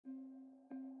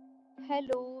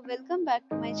Hello, welcome back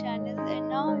to my channel, and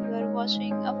now you are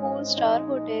watching a 4-star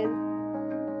hotel.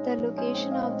 The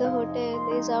location of the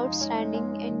hotel is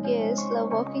outstanding and guests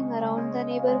love walking around the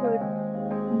neighborhood.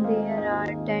 There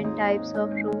are 10 types of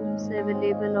rooms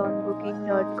available on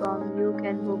booking.com. You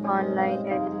can book online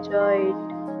and enjoy it.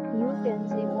 You can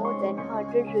see more than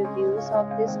 100 reviews of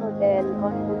this hotel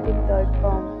on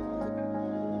booking.com.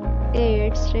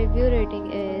 Its review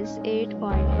rating is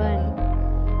 8.1,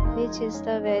 which is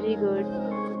the very good.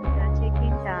 The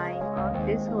check-in time of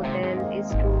this hotel is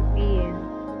 2 p.m.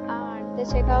 and the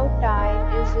checkout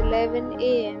time is 11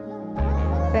 a.m.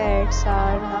 Pets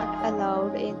are not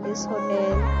allowed in this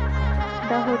hotel.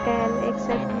 The hotel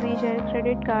accepts major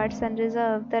credit cards and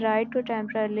reserves the right to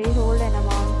temporarily hold an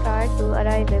amount prior to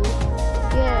arrival.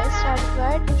 Guests are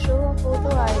required to show a photo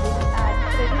ID and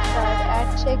credit card at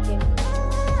check-in.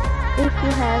 If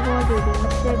you have already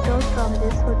checked out from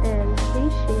this hotel,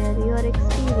 please share your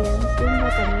experience in the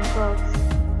comment box.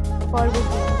 For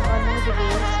booking or more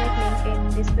details, check link in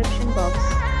description box.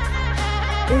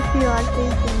 If you are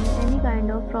facing any kind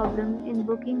of problem in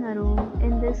booking a room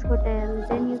in this hotel,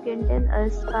 then you can tell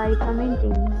us by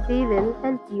commenting. We will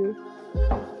help you.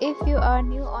 If you are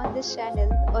new on this channel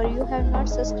or you have not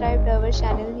subscribed our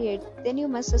channel yet, then you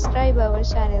must subscribe our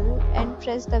channel and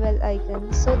press the bell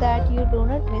icon so that you do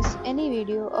not miss any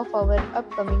video of our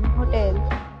upcoming hotel.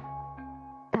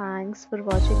 Thanks for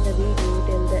watching the video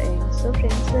till the end. So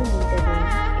friends, will meet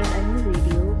again in a new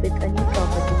video with a new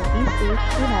property. Be safe,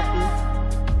 be happy.